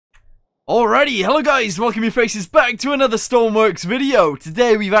Alrighty, hello guys, welcome your faces back to another Stormworks video.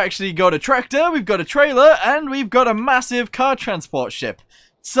 Today we've actually got a tractor, we've got a trailer, and we've got a massive car transport ship.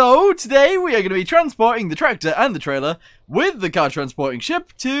 So, today we are going to be transporting the tractor and the trailer with the car transporting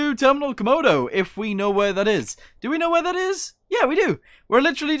ship to Terminal Komodo, if we know where that is. Do we know where that is? Yeah, we do. We're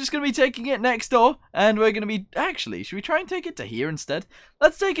literally just going to be taking it next door, and we're going to be... Actually, should we try and take it to here instead?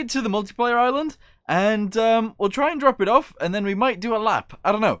 Let's take it to the multiplayer island, and we'll try and drop it off, and then we might do a lap.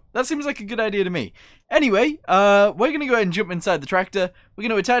 I don't know. That seems like a good idea to me. Anyway, we're going to go ahead and jump inside the tractor. We're going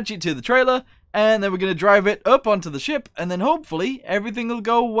to attach it to the trailer, and then we're going to drive it up onto the ship, and then hopefully everything will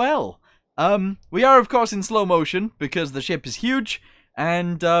go well. We are, of course, in slow motion, because the ship is huge,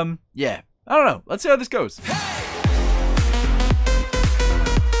 and, yeah. I don't know. Let's see how this goes.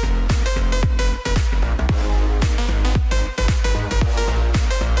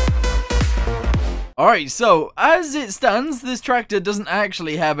 Alright, so, as it stands, this tractor doesn't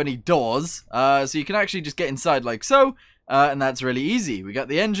actually have any doors, so you can actually just get inside like so, and that's really easy. We got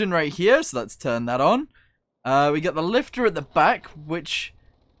the engine right here, so let's turn that on. We got the lifter at the back, which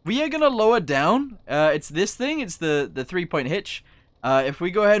we are going to lower down. It's this thing, it's the 3-point hitch. If we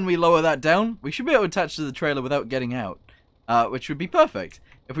go ahead and we lower that down, we should be able to attach to the trailer without getting out, which would be perfect.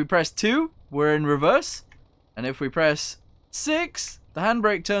 If we press 2, we're in reverse, and if we press 6, the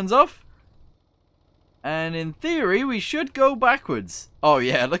handbrake turns off. And in theory, we should go backwards. Oh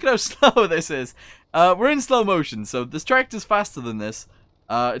yeah, look at how slow this is. We're in slow motion, so this tractor's faster than this.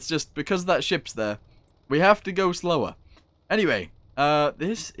 It's just because that ship's there, we have to go slower. Anyway,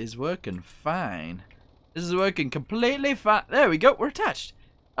 this is working fine. This is working completely fine. There we go, we're attached.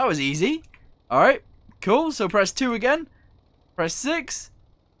 That was easy. Alright, cool. So press 2 again. Press 6.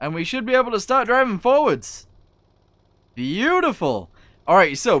 And we should be able to start driving forwards. Beautiful.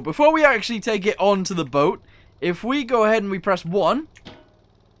 Alright, so before we actually take it onto the boat, if we go ahead and we press 1,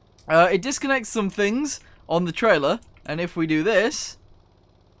 it disconnects some things on the trailer, and if we do this,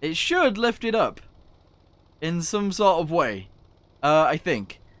 it should lift it up in some sort of way. I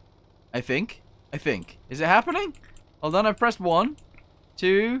think. Is it happening? Hold on, I've pressed 1,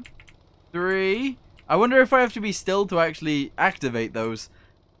 2, 3. I wonder if I have to be still to actually activate those.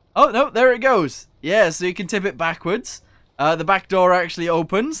 Oh, no, there it goes. Yeah, so you can tip it backwards. The back door actually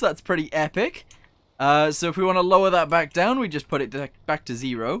opens. That's pretty epic. So if we want to lower that back down, we just put it back to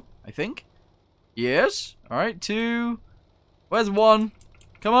 0, I think. Yes. Alright, 2. Where's 1?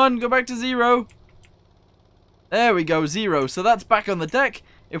 Come on, go back to 0. There we go, 0. So that's back on the deck.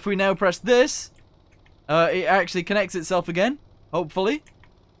 If we now press this, it actually connects itself again, hopefully.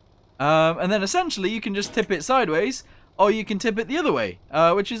 And then essentially you can just tip it sideways, or you can tip it the other way,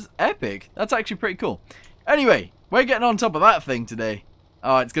 which is epic. That's actually pretty cool. Anyway, we're getting on top of that thing today.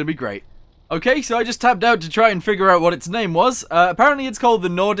 Oh, it's going to be great. Okay, so I just tapped out to try and figure out what its name was. Apparently it's called the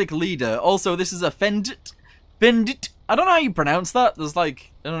Nordic Leader. Also, this is a Fendit. I don't know how you pronounce that. There's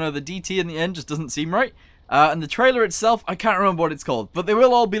like, I don't know, the DT in the end just doesn't seem right. And the trailer itself, I can't remember what it's called. But they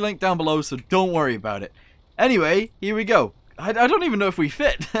will all be linked down below, so don't worry about it. Anyway, here we go. I don't even know if we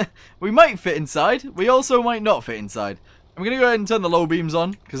fit. We might fit inside. We also might not fit inside. I'm going to go ahead and turn the low beams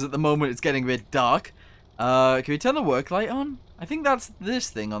on, because at the moment it's getting a bit dark. Can we turn the work light on? I think that's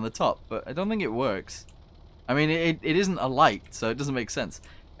this thing on the top, but I don't think it works. I mean, it isn't a light, so it doesn't make sense.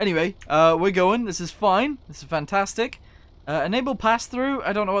 Anyway, we're going. This is fine. This is fantastic. Enable pass-through.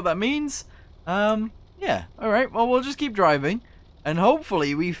 I don't know what that means. Yeah, alright. Well, we'll just keep driving, and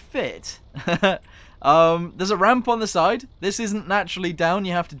hopefully we fit. There's a ramp on the side. This isn't naturally down.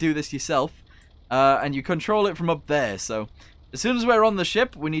 You have to do this yourself. And you control it from up there, so as soon as we're on the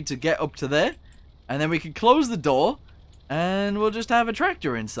ship, we need to get up to there. And then we can close the door, and we'll just have a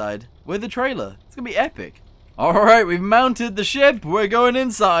tractor inside with a trailer. It's going to be epic. Alright, we've mounted the ship. We're going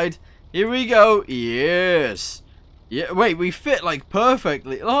inside. Here we go. Yes. Yeah, wait, we fit like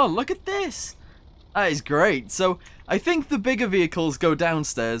perfectly. Oh, look at this. That is great. So, I think the bigger vehicles go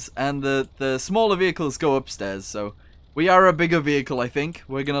downstairs, and the smaller vehicles go upstairs. So, we are a bigger vehicle, I think.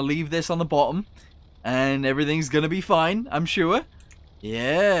 We're going to leave this on the bottom, and everything's going to be fine, I'm sure.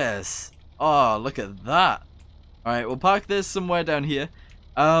 Yes. Oh, look at that. Alright, we'll park this somewhere down here.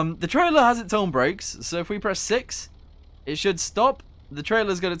 The trailer has its own brakes, so if we press 6, it should stop. The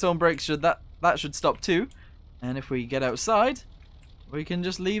trailer's got its own brakes, that should stop too. And if we get outside, we can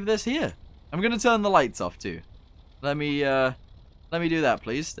just leave this here. I'm going to turn the lights off too. Let me do that,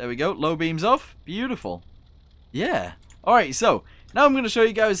 please. There we go. Low beams off. Beautiful. Yeah. Alright, so, now I'm going to show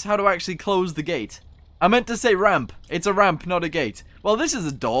you guys how to actually close the gate. I meant to say ramp. It's a ramp, not a gate. Well, this is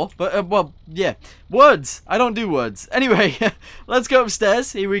a door, but, well, yeah. Words. I don't do words. Anyway, let's go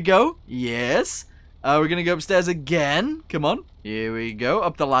upstairs. Here we go. Yes. We're going to go upstairs again. Come on. Here we go.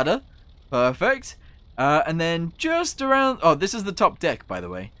 Up the ladder. Perfect. And then just around... Oh, this is the top deck, by the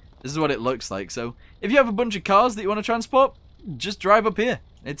way. This is what it looks like. So if you have a bunch of cars that you want to transport, just drive up here.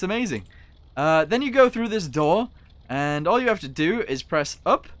 It's amazing. Then you go through this door, and all you have to do is press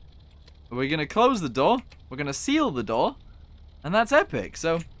up. We're going to close the door. We're going to seal the door. And that's epic.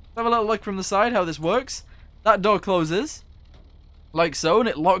 So let's have a little look from the side how this works. That door closes, like so, and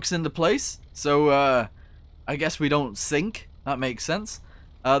it locks into place. So I guess we don't sink. That makes sense.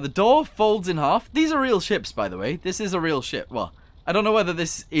 The door folds in half. These are real ships, by the way. This is a real ship. Well, I don't know whether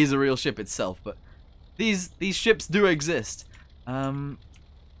this is a real ship itself, but these ships do exist. I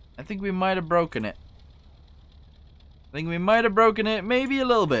think we might have broken it. Maybe a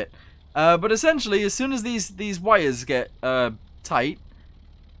little bit. But essentially, as soon as these wires get tight,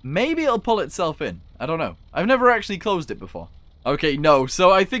 maybe it'll pull itself in. I don't know. I've never actually closed it before. Okay, no.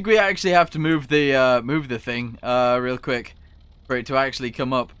 So I think we actually have to move the thing real quick for it to actually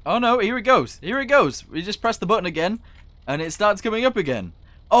come up. Oh no, here it goes. Here it goes. We just press the button again, and it starts coming up again.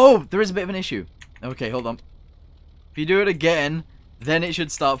 Oh, there is a bit of an issue. Okay, hold on. If you do it again, then it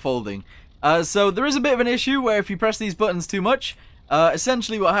should start folding. So there is a bit of an issue where if you press these buttons too much,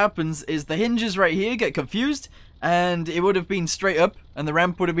 essentially what happens is the hinges right here get confused, and it would have been straight up, and the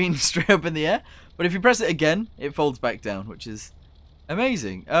ramp would have been straight up in the air. But if you press it again, it folds back down, which is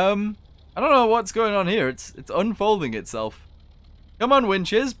amazing. I don't know what's going on here. It's unfolding itself. Come on,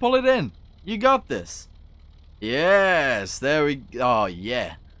 winches, pull it in. You got this. Yes, there we go. Oh,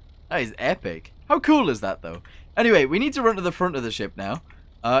 yeah. That is epic. How cool is that, though? Anyway, we need to run to the front of the ship now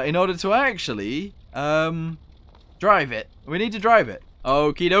in order to actually drive it. We need to drive it.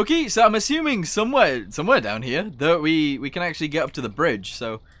 Okie dokie. So I'm assuming somewhere down here that we can actually get up to the bridge.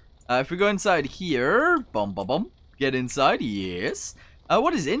 So if we go inside here, get inside. Yes.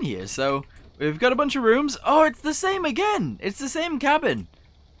 What is in here? So we've got a bunch of rooms. Oh, it's the same again. It's the same cabin.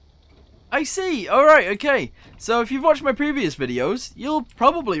 I see. All right. Okay. So if you've watched my previous videos, you'll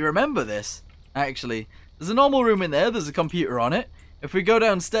probably remember this. Actually, there's a normal room in there. There's a computer on it. If we go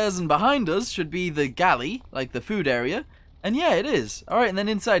downstairs and behind us should be the galley, like the food area. And yeah, it is. Alright, and then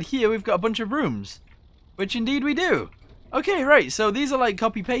inside here we've got a bunch of rooms. Which indeed we do. Okay, right, so these are like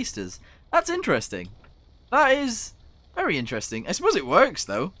copy-pasters. That's interesting. That is very interesting. I suppose it works,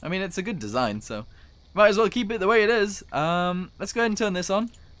 though. I mean, it's a good design, so might as well keep it the way it is. Let's go ahead and turn this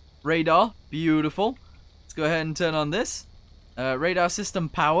on. Radar, beautiful. Let's go ahead and turn on this. Radar system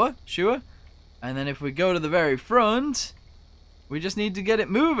power, sure. And then if we go to the very front, we just need to get it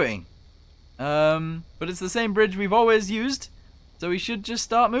moving. But it's the same bridge we've always used, so we should just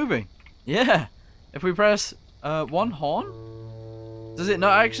start moving. Yeah. If we press one horn, does it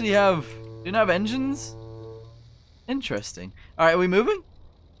not actually have? Do you not have engines? Interesting. All right, are we moving?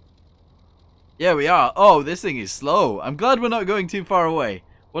 Yeah, we are. Oh, this thing is slow. I'm glad we're not going too far away.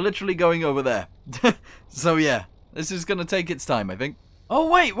 We're literally going over there. So yeah, this is gonna take its time, I think. Oh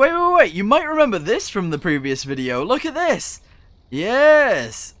wait. You might remember this from the previous video. Look at this.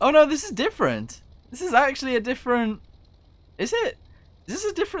 Yes. Oh no, this is different. This is actually a different... Is it? Is this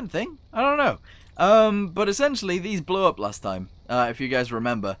a different thing? I don't know. But essentially these blew up last time. If you guys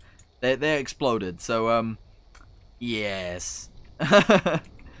remember. They exploded. So, yes.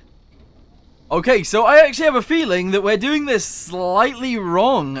 Okay, so I actually have a feeling that we're doing this slightly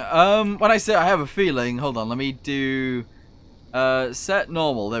wrong. When I say I have a feeling, hold on, let me do... set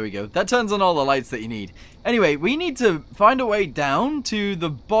normal, there we go. That turns on all the lights that you need. Anyway, we need to find a way down to the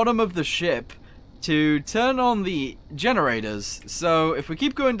bottom of the ship to turn on the generators. So if we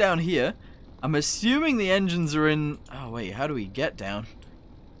keep going down here, I'm assuming the engines are in... Oh wait, how do we get down?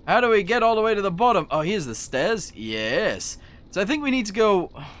 How do we get all the way to the bottom? Oh, here's the stairs. Yes. So I think we need to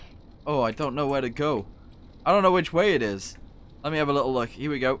go... Oh, I don't know where to go. I don't know which way it is. Let me have a little look.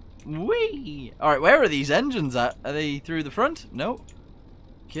 Here we go. Whee! Alright, where are these engines at? Are they through the front? No.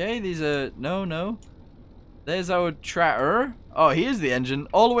 Okay, these are... No. There's our tractor. Oh, here's the engine.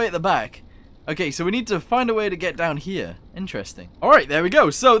 All the way at the back. Okay, so we need to find a way to get down here. Interesting. Alright, there we go.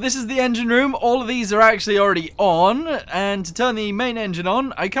 So, this is the engine room. All of these are actually already on. And to turn the main engine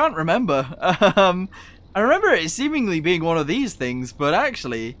on, I can't remember. I remember it seemingly being one of these things, but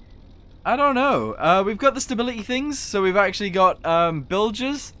actually... I don't know. We've got the stability things, so we've actually got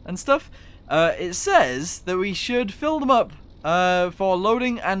bilges and stuff. It says that we should fill them up for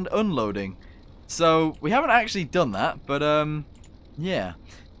loading and unloading. So we haven't actually done that, but yeah.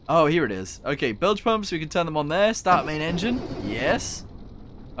 Oh, here it is. Okay, bilge pumps, we can turn them on there. Start main engine. Yes.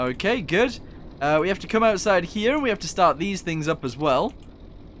 Okay, good. We have to come outside here, and we have to start these things up as well.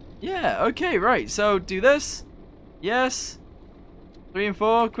 Yeah, okay, right. So do this. Yes. 3 and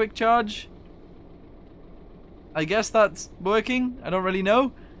 4, quick charge. I guess that's working. I don't really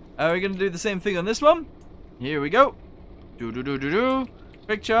know. We're going to do the same thing on this one. Here we go. Do.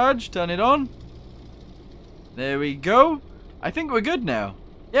 Quick charge. Turn it on. There we go. I think we're good now.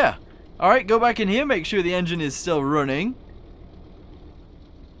 Yeah. Alright, go back in here. Make sure the engine is still running.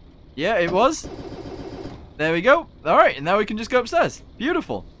 Yeah, it was. There we go. Alright, and now we can just go upstairs.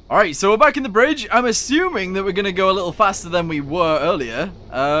 Beautiful. Alright, so we're back in the bridge. I'm assuming that we're going to go a little faster than we were earlier.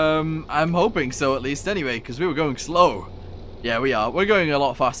 I'm hoping so at least anyway, because we were going slow. Yeah, we are. We're going a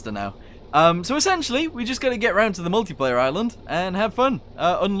lot faster now. So essentially, we just got to get around to the multiplayer island and have fun.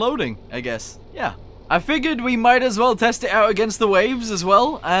 Unloading, I guess. Yeah. I figured we might as well test it out against the waves as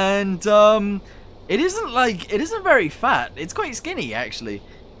well. And, it isn't very fat. It's quite skinny, actually.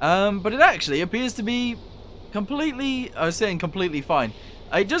 But it actually appears to be completely fine.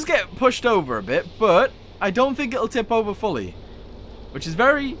 It does get pushed over a bit, but I don't think it'll tip over fully. Which is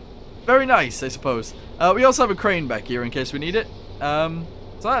very, very nice, I suppose. We also have a crane back here in case we need it. So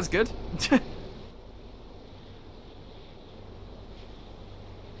that's good.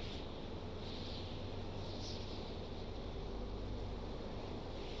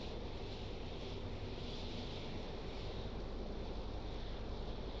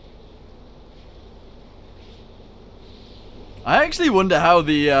 I actually wonder how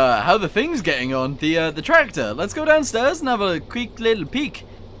the thing's getting on, the tractor. Let's go downstairs and have a quick little peek.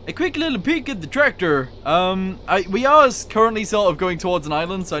 A quick little peek at the tractor. We are currently sort of going towards an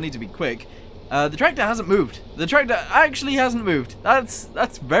island, so I need to be quick. The tractor hasn't moved. The tractor actually hasn't moved.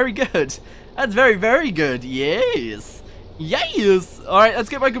 That's very good. That's very, very good. Yes. Yes. Alright, let's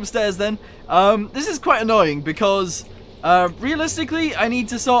get back upstairs then. This is quite annoying because realistically, I need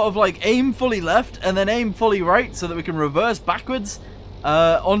to sort of like aim fully left and then aim fully right so that we can reverse backwards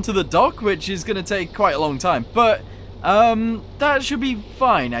onto the dock, which is going to take quite a long time. But that should be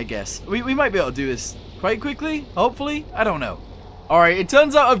fine, I guess. We might be able to do this quite quickly, hopefully. I don't know. Alright, it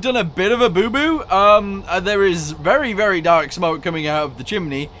turns out I've done a bit of a boo-boo. There is very, very dark smoke coming out of the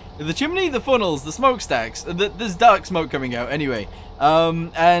chimney. The chimney, the funnels, the smokestacks. There's dark smoke coming out anyway.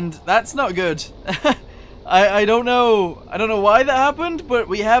 And that's not good. I don't know why that happened, but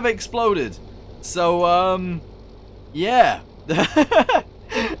we have exploded. So, yeah.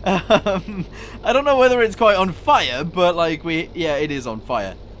 I don't know whether it's quite on fire, but like yeah, it is on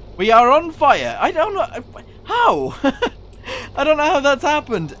fire. We are on fire. I don't know how. I don't know how that's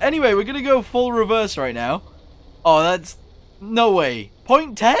happened. Anyway, we're gonna go full reverse right now. Oh, that's no way.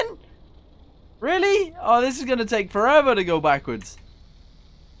 0.10? Really? Oh, this is gonna take forever to go backwards.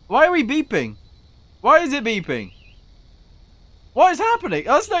 Why are we beeping? Why is it beeping? What is happening?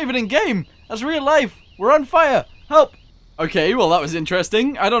 Oh, that's not even in game. That's real life. We're on fire. Help. Okay, well that was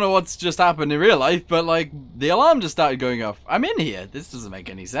interesting. I don't know what's just happened in real life, but like the alarm just started going off. I'm in here. This doesn't make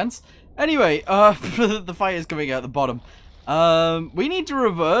any sense. Anyway, the fire's coming out the bottom. We need to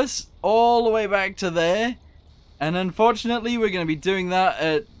reverse all the way back to there. And unfortunately, we're going to be doing that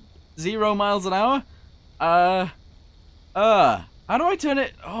at 0 miles an hour. How do I turn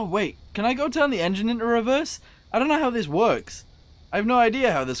it? Oh, wait. Can I go turn the engine into reverse? I don't know how this works. I have no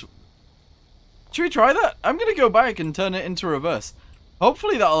idea how this... Should we try that? I'm going to go back and turn it into reverse.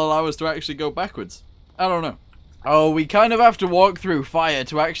 Hopefully that'll allow us to actually go backwards. I don't know. Oh, we kind of have to walk through fire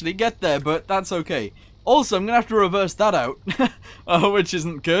to actually get there, but that's okay. Also, I'm going to have to reverse that out. Which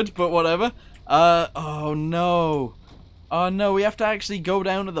isn't good, but whatever. Oh no. Oh no, we have to actually go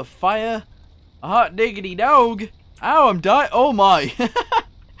down to the fire. Hot diggity dog. Ow, I'm dying. Oh my.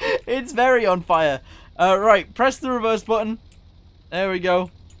 It's very on fire. Right, press the reverse button. There we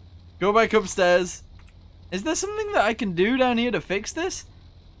go. Go back upstairs. Is there something that I can do down here to fix this?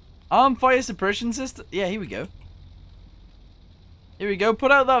 Arm fire suppression system. Yeah, here we go. Here we go.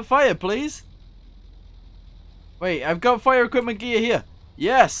 Put out that fire, please. Wait, I've got fire equipment gear here.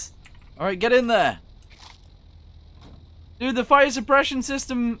 Yes. Alright, get in there. Dude, the fire suppression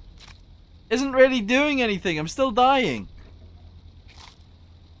system isn't really doing anything. I'm still dying.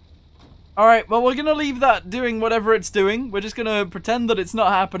 Alright, well, we're going to leave that doing whatever it's doing. We're just going to pretend that it's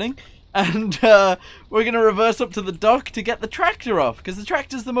not happening. And we're going to reverse up to the dock to get the tractor off. Because the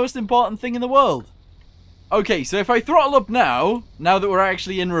tractor's the most important thing in the world. Okay, so if I throttle up now that we're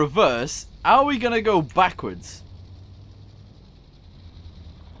actually in reverse, are we going to go backwards?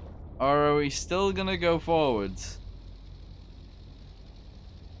 Or are we still going to go forwards?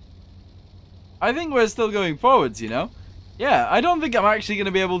 I think we're still going forwards, you know? Yeah, I don't think I'm actually going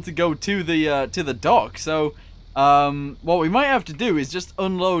to be able to go to the dock. So, what we might have to do is just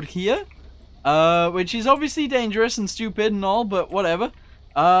unload here. Which is obviously dangerous and stupid and all, but whatever.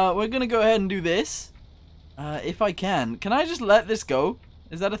 We're going to go ahead and do this. If I can. Can I just let this go?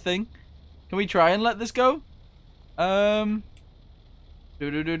 Is that a thing? Can we try and let this go?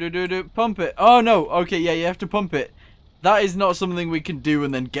 Pump it. Oh, no. Okay, yeah, you have to pump it. That is not something we can do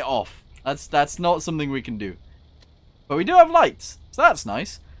and then get off. That's not something we can do. But we do have lights, so that's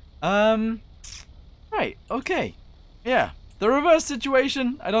nice. Right, okay. Yeah, the reverse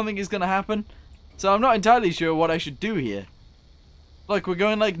situation, I don't think is going to happen. So I'm not entirely sure what I should do here. Look, we're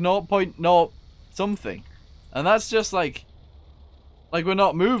going like 0.0 something. And that's just like we're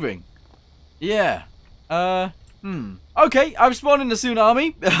not moving. Yeah. Okay, I've spawned in the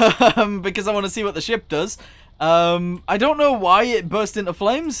tsunami because I want to see what the ship does. I don't know why it burst into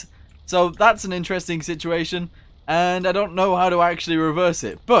flames, so that's an interesting situation, and I don't know how to actually reverse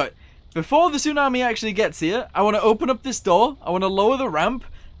it. But before the tsunami actually gets here, I want to open up this door, I want to lower the ramp,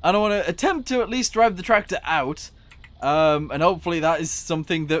 and I want to attempt to at least drive the tractor out, and hopefully that is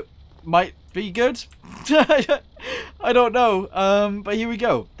something that might be good. I don't know, but here we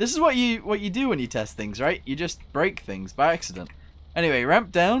go. This is what you do when you test things, right? You just break things by accident. Anyway,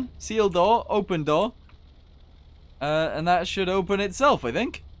 ramp down, seal door, open door, and that should open itself, I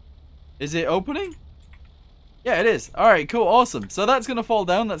think. Is it opening? Yeah, it is. Alright, cool, awesome. So that's going to fall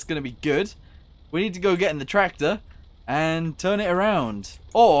down, that's going to be good. We need to go get in the tractor and turn it around,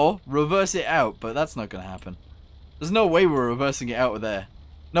 or reverse it out, but that's not going to happen. There's no way we're reversing it out of there.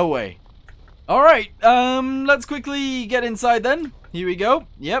 No way. Alright, let's quickly get inside then. Here we go.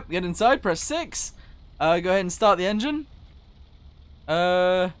 Yep, get inside, press 6. Go ahead and start the engine.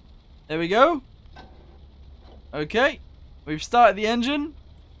 There we go. Okay, we've started the engine.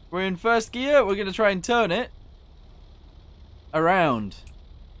 We're in first gear. We're going to try and turn it around.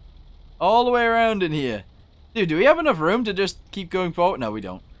 All the way around in here. Dude, do we have enough room to just keep going forward? No, we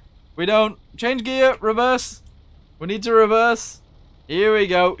don't. We don't. Change gear, reverse. We need to reverse. Here we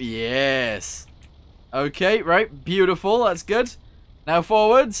go. Yes. Okay, right. Beautiful. That's good. Now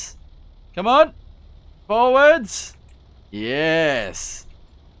forwards. Come on. Forwards. Yes.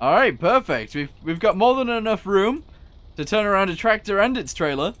 Alright, perfect. We've got more than enough room to turn around a tractor and its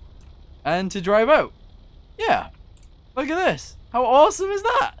trailer and to drive out. Yeah. Look at this. How awesome is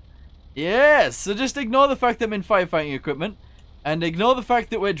that? Yes. So just ignore the fact that I'm in firefighting equipment and ignore the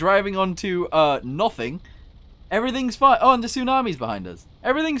fact that we're driving onto nothing. Everything's fine. Oh, and the tsunami's behind us.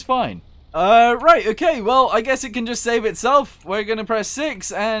 Everything's fine. Right, okay, well, I guess it can just save itself. We're gonna press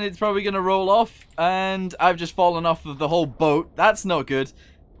 6, and it's probably gonna roll off, and I've just fallen off of the whole boat. That's not good.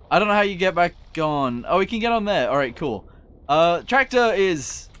 I don't know how you get back on. Oh, we can get on there. Alright, cool. Tractor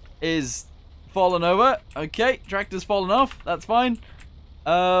is fallen over. Okay, tractor's fallen off. That's fine.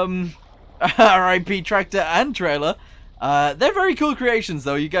 RIP tractor and trailer. They're very cool creations,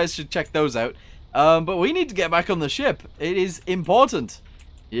 though. You guys should check those out. But we need to get back on the ship. It is important.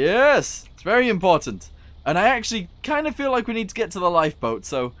 Yes, it's very important. And I actually kind of feel like we need to get to the lifeboat,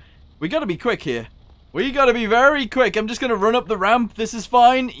 so we gotta be quick here. We gotta be very quick. I'm just gonna run up the ramp. This is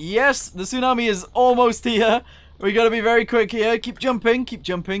fine. Yes, the tsunami is almost here. We gotta be very quick here. Keep jumping, keep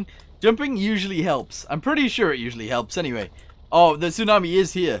jumping. Jumping usually helps. I'm pretty sure it usually helps anyway. Oh, the tsunami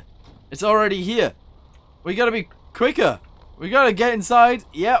is here. It's already here. We gotta be quicker. We gotta get inside.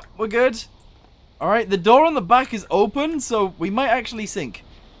 Yep, we're good. Alright, the door on the back is open, so we might actually sink.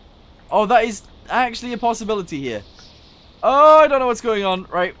 Oh, that is actually a possibility here. Oh, I don't know what's going on.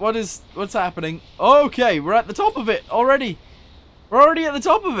 Right, what's happening? Okay, we're at the top of it already. We're already at the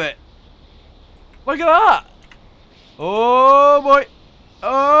top of it. Look at that. Oh, boy.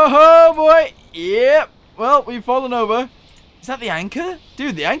 Oh, boy. Yep. Well, we've fallen over. Is that the anchor?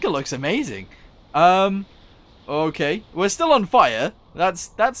 Dude, the anchor looks amazing. Okay. We're still on fire.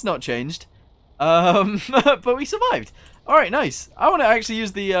 That's not changed. But we survived. Alright, nice. I want to actually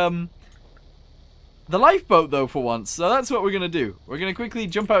use the lifeboat, though, for once. So that's what we're going to do. We're going to quickly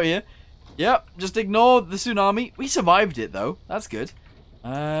jump out here. Yep, just ignore the tsunami. We survived it, though. That's good.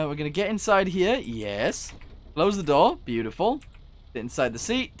 We're going to get inside here. Yes. Close the door. Beautiful. Get inside the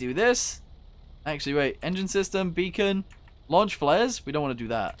seat. Do this. Actually, wait. Engine system, beacon, launch flares. We don't want to do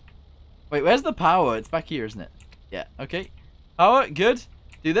that. Wait, where's the power? It's back here, isn't it? Yeah, okay. Power, good.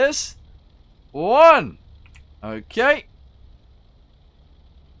 Do this. 1. Okay.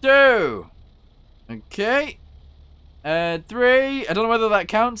 2. Okay. 3. I don't know whether that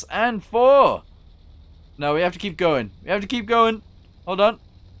counts. And 4. No, we have to keep going. We have to keep going. Hold on.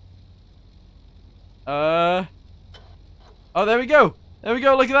 Oh, there we go. There we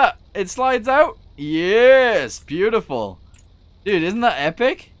go. Look at that. It slides out. Yes. Beautiful. Dude, isn't that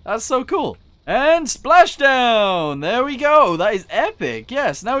epic? That's so cool. And splashdown. There we go. That is epic.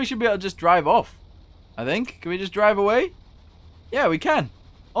 Yes. Now we should be able to just drive off. I think. Can we just drive away? Yeah, we can.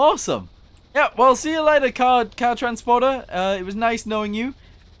 Awesome. Yeah, well, see you later, car transporter. It was nice knowing you.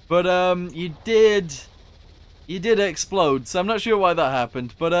 But, you did you did explode, so I'm not sure why that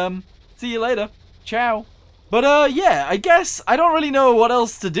happened. But, see you later. Ciao. But, yeah, I guess I don't really know what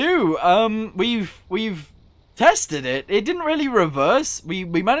else to do. We've tested it. It didn't really reverse. We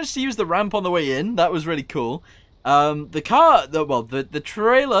managed to use the ramp on the way in. That was really cool. The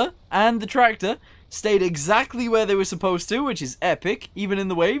trailer and the tractor stayed exactly where they were supposed to, which is epic, even in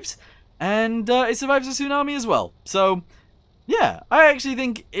the waves. And, it survives a tsunami as well. So, yeah, I actually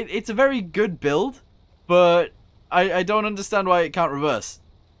think it's a very good build, but I don't understand why it can't reverse.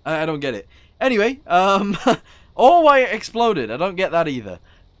 I don't get it. Anyway, or why it exploded. I don't get that either.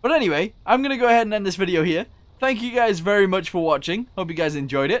 But anyway, I'm going to go ahead and end this video here. Thank you guys very much for watching. Hope you guys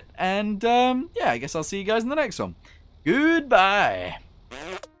enjoyed it. And, yeah, I guess I'll see you guys in the next one. Goodbye.